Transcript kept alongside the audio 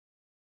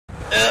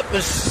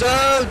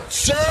Episode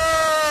 2!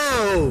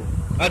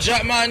 I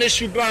dropped my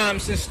initial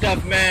bombs and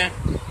stuff, man.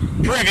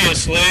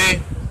 Previously. You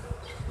know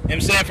what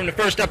I'm saying? From the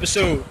first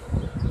episode.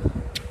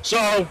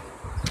 So,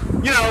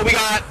 you know, we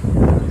got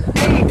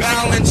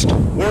imbalanced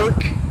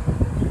work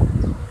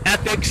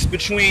ethics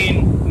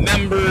between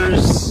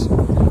members.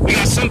 We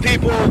got some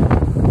people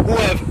who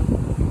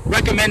have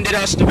recommended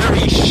us to very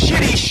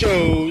shitty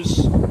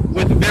shows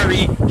with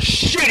very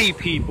shitty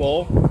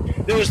people.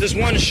 There was this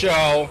one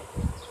show,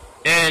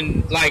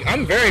 and like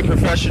I'm very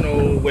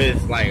professional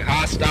with like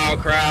hostile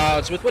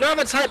crowds, with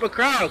whatever type of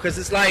crowd, because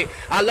it's like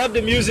I love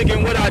the music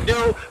and what I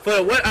do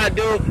for what I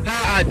do,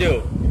 how I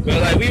do.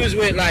 But like we was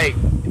with like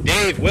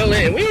Dave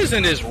Willett, and we was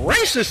in this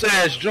racist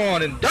ass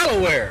joint in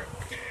Delaware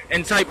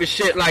and type of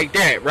shit like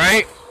that,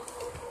 right?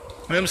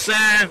 You know what I'm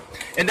saying?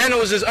 And then there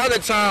was this other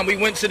time we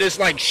went to this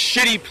like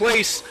shitty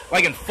place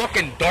like in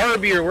fucking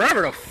Darby or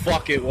wherever the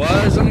fuck it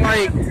was. I'm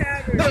like,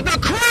 the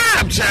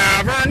Crab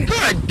Tavern?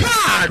 Good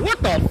God,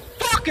 what the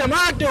fuck am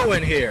I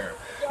doing here?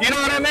 You know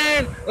what I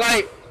mean?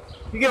 Like,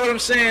 you get what I'm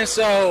saying?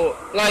 So,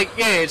 like,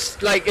 yeah,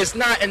 it's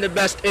not in the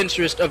best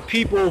interest of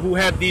people who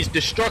have these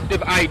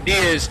destructive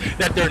ideas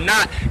that they're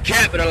not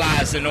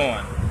capitalizing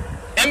on.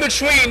 In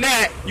between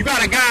that, you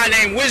got a guy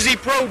named Wizzy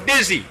Pro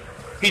Dizzy.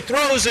 He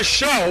throws a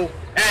show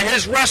at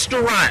his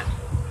restaurant.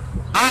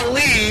 I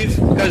leave,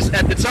 because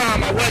at the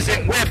time I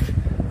wasn't with,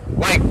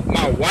 like,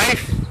 my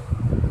wife.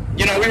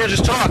 You know, we were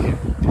just talking.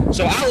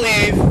 So I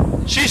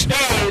leave, she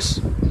stays.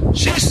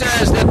 She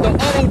says that the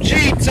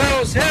OG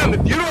tells him,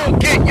 if you don't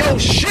get your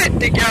shit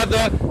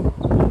together,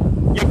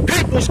 your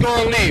people's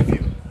gonna leave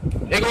you.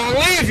 They're gonna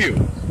leave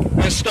you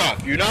and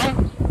stuff, you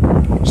know?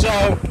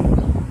 So,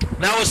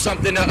 that was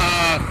something to,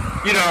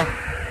 you know,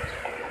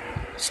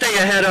 stay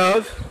ahead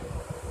of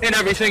and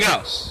everything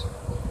else.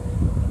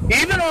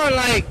 Even on,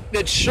 like,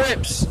 the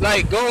trips,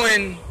 like,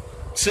 going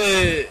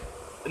to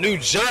New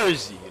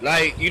Jersey,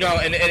 like, you know,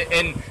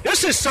 and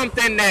this is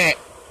something that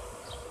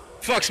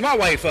fucks my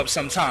wife up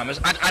sometimes.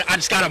 I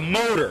just got a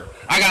motor.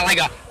 I got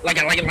like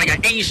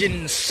an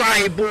Asian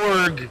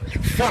cyborg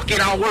fucking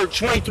I work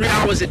 23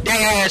 hours a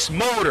day ass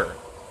motor.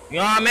 You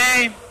know what I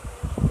mean?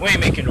 We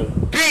ain't making no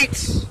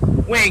beats.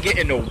 We ain't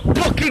getting no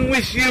booking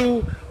with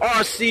you.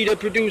 RC the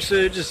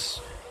producer just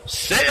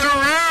sitting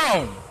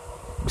around,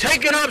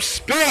 taking up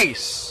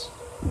space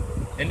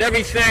and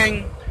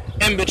everything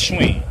in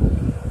between.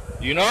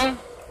 You know?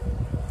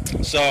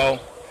 So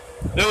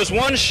there was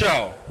one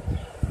show.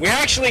 We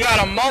actually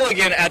got a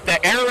mulligan at the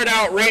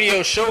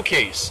Rcdaproducer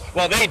showcase.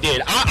 Well, they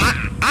did.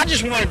 I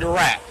just wanted to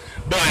rap.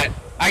 But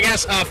I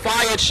guess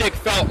Fiyachick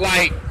felt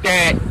like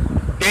that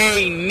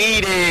they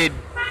needed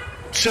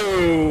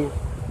to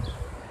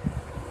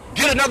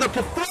get another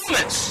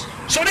performance.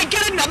 So they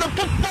get another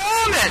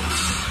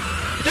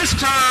performance. This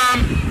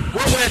time,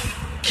 we're with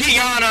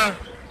Keyonna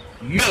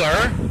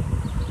Miller.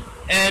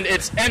 And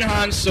it's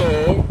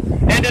EnhanSoul.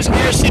 And it's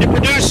RC the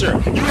Producer.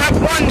 You have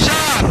one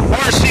job,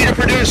 RC the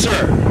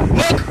Producer.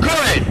 Look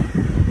good.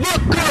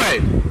 Look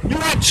good. You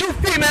had two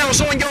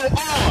females on your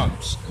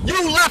arms.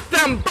 You left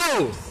them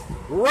both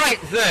right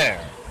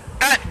there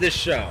at the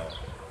show.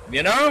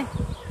 You know?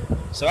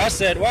 So I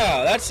said,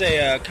 wow, that's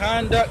a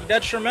conduct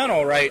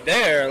detrimental right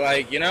there.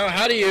 Like, you know,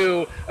 how do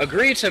you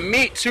agree to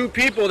meet two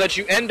people that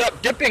you end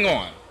up dipping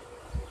on?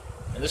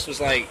 And this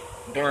was like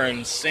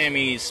during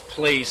Sammy's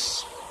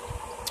place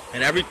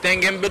and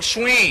everything in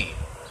between.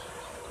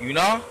 You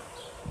know?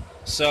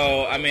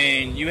 So, I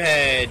mean, you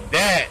had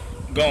that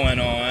going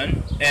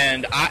on,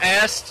 and I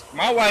asked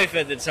my wife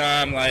at the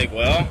time, like,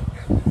 well,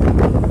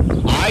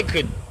 I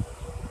could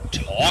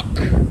talk,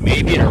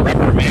 maybe to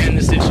reprimand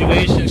the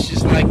situation.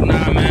 She's like,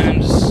 nah,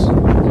 man, just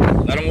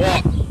let him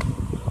walk.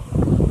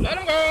 Let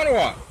him go on and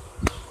walk.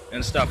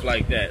 And stuff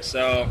like that.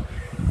 So,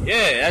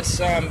 yeah, that's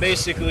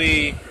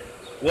basically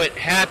what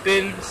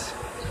happens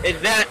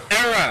in that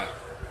era,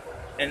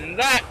 in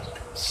that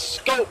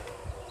scope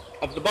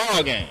of the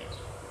ball game.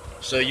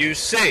 So you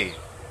see,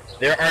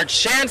 there are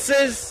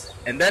chances,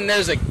 and then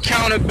there's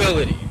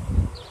accountability.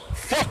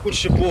 Fuck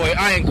with your boy,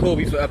 I ain't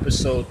Kobe for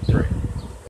episode 3.